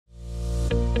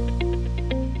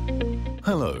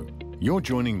Hello, you're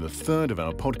joining the third of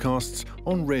our podcasts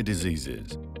on rare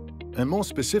diseases, and more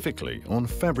specifically on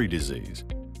Fabry disease.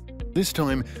 This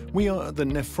time, we are at the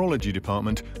nephrology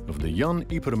department of the Jan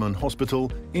Ieperman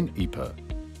Hospital in Ieper.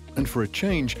 And for a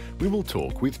change, we will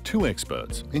talk with two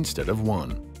experts instead of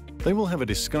one. They will have a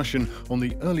discussion on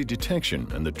the early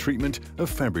detection and the treatment of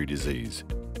Fabry disease.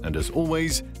 And as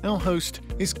always, our host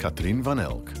is Katrien van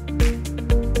Elk.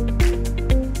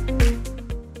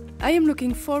 I am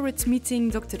looking forward to meeting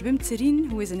Dr. Wim Terryn,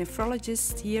 who is a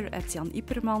nephrologist here at Jan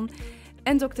Ieperman,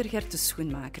 and Dr. Gert De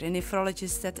Schoenmakere, a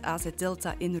nephrologist at AZ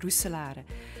Delta in Roeselare.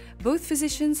 Both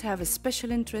physicians have a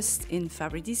special interest in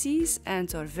Fabry disease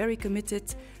and are very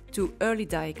committed to early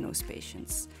diagnosed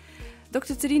patients.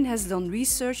 Dr. Terryn has done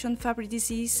research on Fabry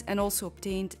disease and also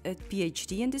obtained a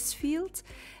PhD in this field.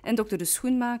 And Dr. De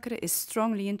Schoenmakere is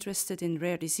strongly interested in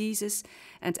rare diseases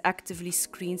and actively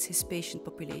screens his patient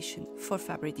population for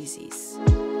Fabry disease.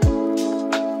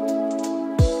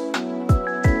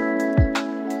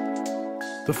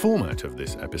 The format of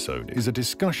this episode is a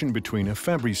discussion between a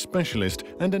Fabry specialist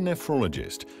and a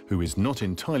nephrologist who is not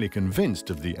entirely convinced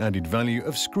of the added value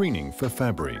of screening for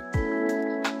Fabry.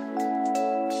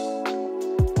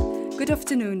 Good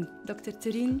afternoon, Dr.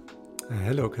 Terryn.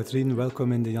 Hello, Katrien.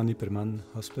 Welcome in the Jan Ieperman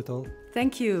Hospital.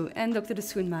 Thank you, and Dr. De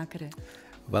Schoenmakere.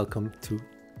 Welcome too.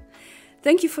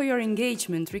 Thank you for your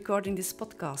engagement recording this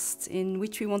podcast, in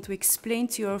which we want to explain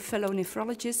to your fellow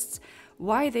nephrologists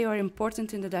why they are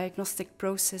important in the diagnostic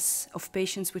process of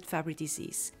patients with Fabry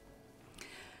disease.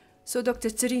 So, Dr.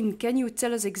 Terryn, can you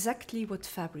tell us exactly what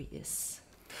Fabry is?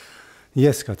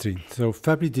 Yes, Katrien. So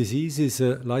Fabry disease is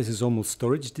a lysosomal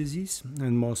storage disease,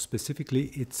 and more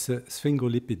specifically, it's a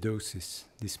sphingolipidosis.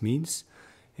 This means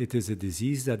it is a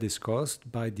disease that is caused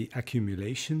by the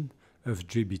accumulation of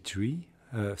GB3,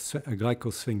 a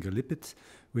glycosphingolipid,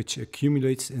 which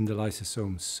accumulates in the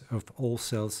lysosomes of all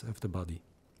cells of the body.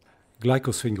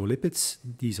 Glycosphingolipids,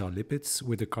 these are lipids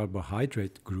with a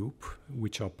carbohydrate group,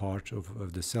 which are part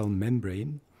of the cell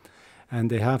membrane, and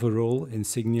they have a role in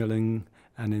signaling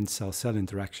and in cell-cell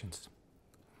interactions.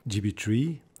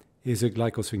 GB3 is a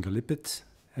glycosphingolipid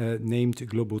named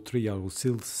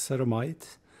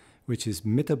globotriaosylceramide, which is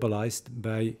metabolized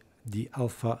by the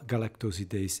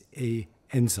alpha-galactosidase A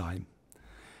enzyme.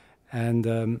 And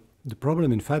the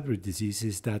problem in Fabry disease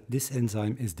is that this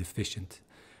enzyme is deficient,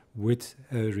 with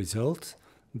a result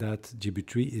that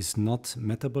GB3 is not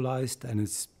metabolized and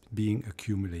is being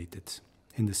accumulated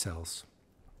in the cells.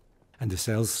 And the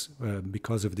cells,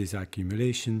 because of this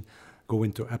accumulation, go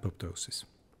into apoptosis.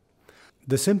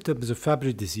 The symptoms of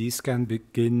Fabry disease can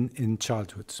begin in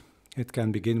childhood. It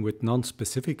can begin with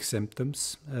non-specific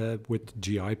symptoms, with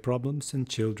GI problems in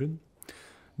children,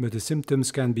 but the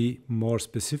symptoms can be more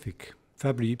specific.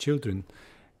 Fabry children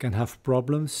can have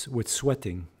problems with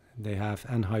sweating. They have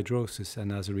anhidrosis,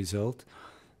 and as a result,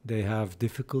 they have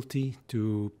difficulty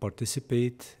to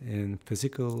participate in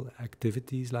physical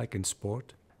activities like in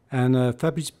sport. And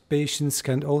Fabry patients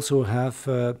can also have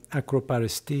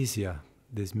acroparesthesia.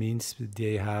 This means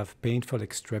they have painful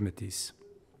extremities.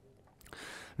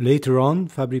 Later on,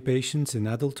 Fabry patients in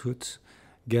adulthood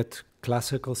get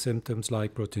classical symptoms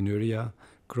like proteinuria,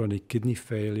 chronic kidney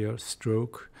failure,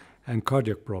 stroke, and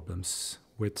cardiac problems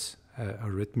with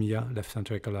arrhythmia, left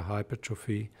ventricular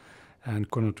hypertrophy, and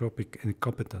chronotropic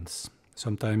incompetence.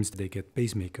 Sometimes they get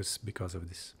pacemakers because of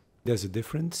this. There's a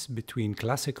difference between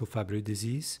classical Fabry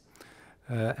disease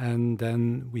and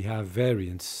then we have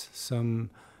variants. Some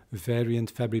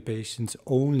variant Fabry patients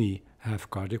only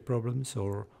have cardiac problems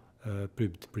or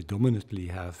predominantly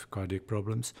have cardiac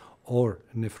problems or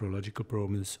nephrological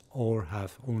problems or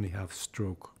only have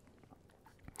stroke.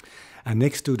 And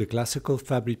next to the classical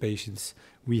Fabry patients,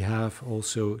 we have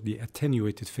also the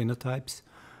attenuated phenotypes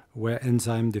where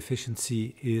enzyme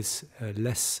deficiency is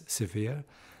less severe.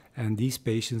 And these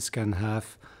patients can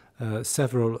have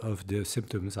several of the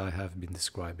symptoms I have been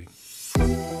describing.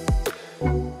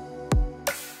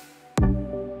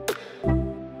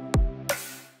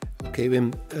 Okay,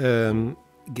 Wim,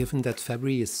 given that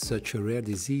Fabry is such a rare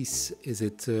disease, is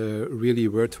it really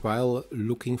worthwhile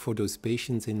looking for those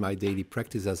patients in my daily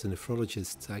practice as a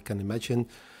nephrologist? I can imagine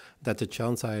that the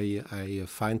chance I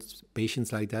find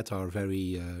patients like that are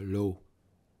very low.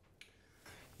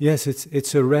 Yes,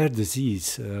 it's a rare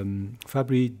disease.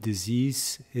 Fabry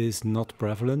disease is not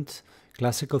prevalent.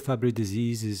 Classical Fabry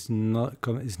disease is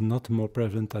not more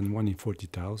prevalent than 1 in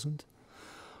 40,000.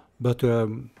 But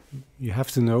you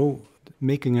have to know,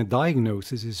 making a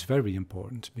diagnosis is very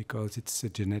important because it's a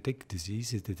genetic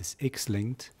disease. It is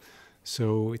X-linked,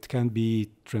 so it can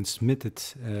be transmitted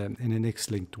in an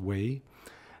X-linked way.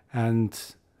 And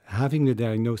Having the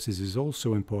diagnosis is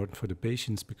also important for the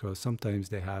patients because sometimes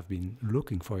they have been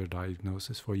looking for a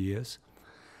diagnosis for years.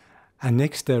 And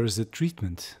next, there is a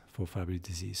treatment for Fabry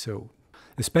disease. So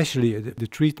especially the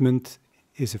treatment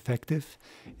is effective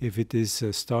if it is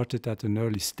started at an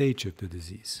early stage of the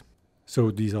disease.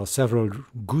 So these are several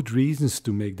good reasons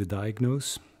to make the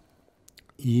diagnosis,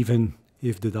 even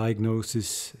if the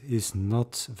diagnosis is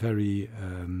not very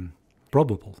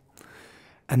probable.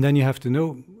 And then you have to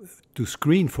know, to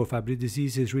screen for Fabry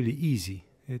disease is really easy.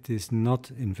 It is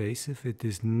not invasive, it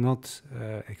is not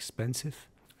expensive.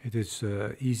 It is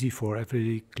easy for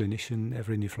every clinician,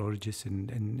 every nephrologist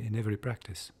in every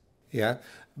practice. Yeah,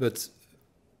 but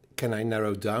can I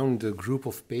narrow down the group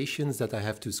of patients that I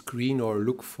have to screen or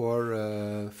look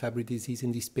for Fabry disease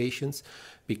in these patients?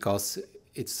 Because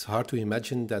it's hard to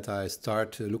imagine that I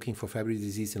start looking for Fabry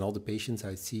disease in all the patients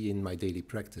I see in my daily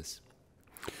practice.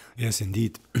 Yes,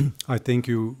 indeed. I think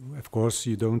of course,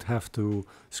 you don't have to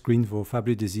screen for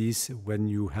Fabry disease when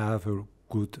you have a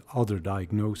good other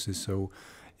diagnosis. So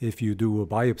if you do a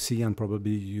biopsy, and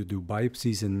probably you do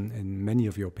biopsies in many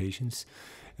of your patients,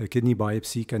 a kidney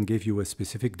biopsy can give you a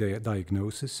specific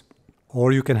diagnosis.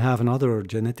 Or you can have another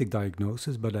genetic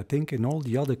diagnosis, but I think in all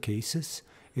the other cases,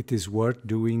 it is worth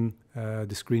doing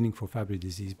the screening for Fabry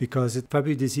disease, because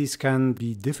Fabry disease can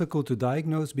be difficult to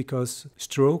diagnose because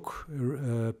stroke,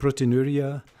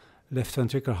 proteinuria, left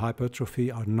ventricular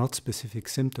hypertrophy are not specific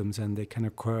symptoms, and they can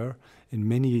occur in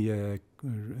many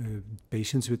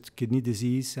patients with kidney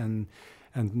disease, and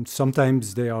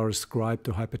sometimes they are ascribed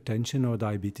to hypertension or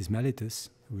diabetes mellitus,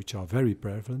 which are very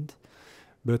prevalent.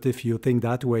 But if you think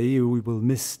that way, we will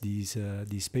miss these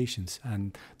patients.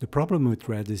 And the problem with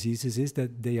rare diseases is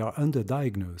that they are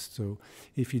underdiagnosed. So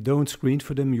if you don't screen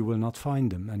for them, you will not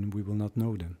find them, and we will not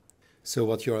know them. So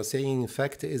what you are saying, in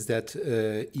fact, is that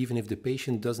even if the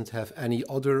patient doesn't have any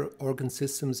other organ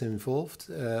systems involved,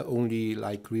 only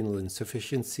like renal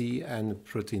insufficiency and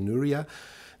proteinuria,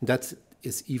 that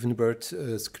is even worth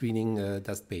screening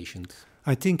that patient?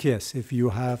 I think yes. If you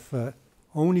have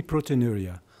only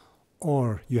proteinuria,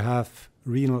 or you have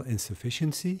renal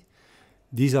insufficiency,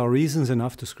 these are reasons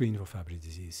enough to screen for Fabry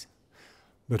disease.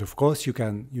 But of course,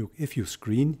 if you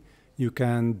screen, you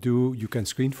can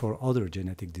screen for other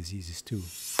genetic diseases too.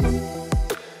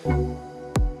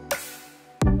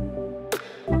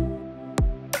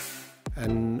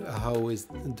 And how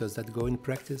does that go in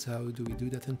practice? How do we do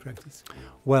that in practice?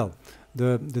 Well,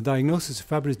 the diagnosis of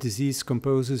Fabry disease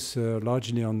composes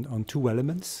largely on two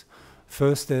elements.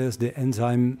 First, there's the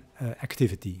enzyme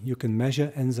activity. You can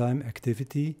measure enzyme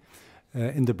activity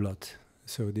in the blood.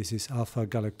 So this is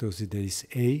alpha-galactosidase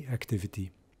A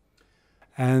activity.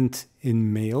 And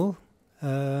in male,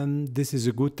 this is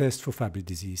a good test for Fabry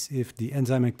disease. If the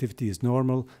enzyme activity is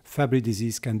normal, Fabry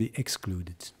disease can be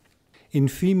excluded. In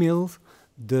female,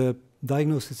 the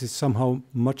diagnosis is somehow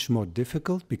much more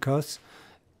difficult because,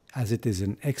 as it is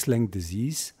an X-linked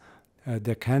disease,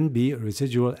 there can be a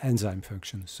residual enzyme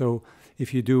function. So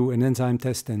if you do an enzyme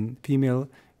test in female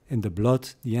in the blood,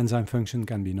 the enzyme function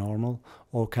can be normal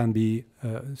or can be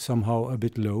somehow a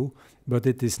bit low, but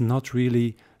it is not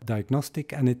really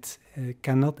diagnostic, and it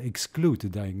cannot exclude the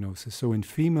diagnosis. So in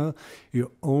female,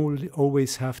 you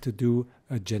always have to do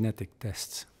a genetic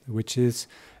test, which is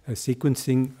a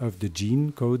sequencing of the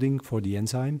gene coding for the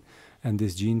enzyme, and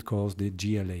this gene calls the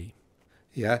GLA.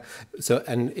 Yeah. So,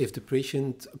 and if the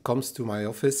patient comes to my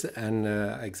office and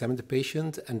I examine the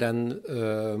patient, and then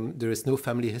there is no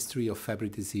family history of Fabry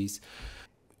disease,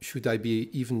 should I be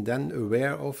even then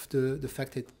aware of the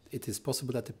fact that it is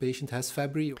possible that the patient has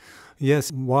Fabry?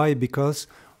 Yes. Why? Because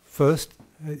first,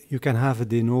 you can have a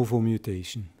de novo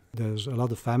mutation. There's a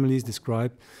lot of families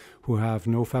described who have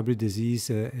no Fabry disease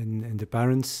in the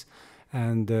parents,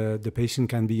 and the patient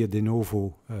can be a de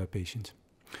novo patient.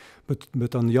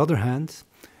 But on the other hand,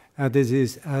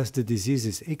 as the disease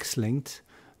is X-linked,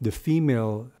 the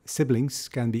female siblings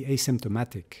can be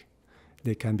asymptomatic.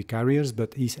 They can be carriers,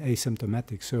 but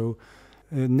asymptomatic. So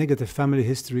negative family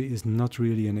history is not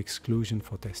really an exclusion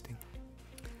for testing.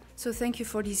 So thank you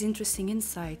for these interesting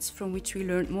insights, from which we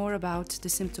learned more about the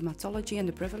symptomatology and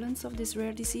the prevalence of this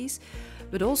rare disease,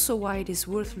 but also why it is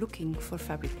worth looking for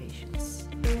Fabry patients.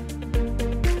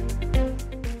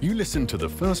 You listened to the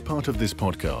first part of this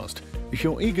podcast. If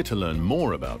you're eager to learn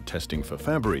more about testing for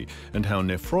Fabry and how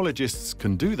nephrologists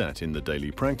can do that in the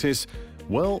daily practice,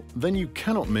 well, then you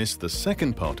cannot miss the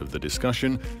second part of the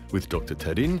discussion with Dr.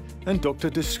 Terryn and Dr.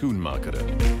 De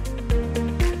Schoenmakere.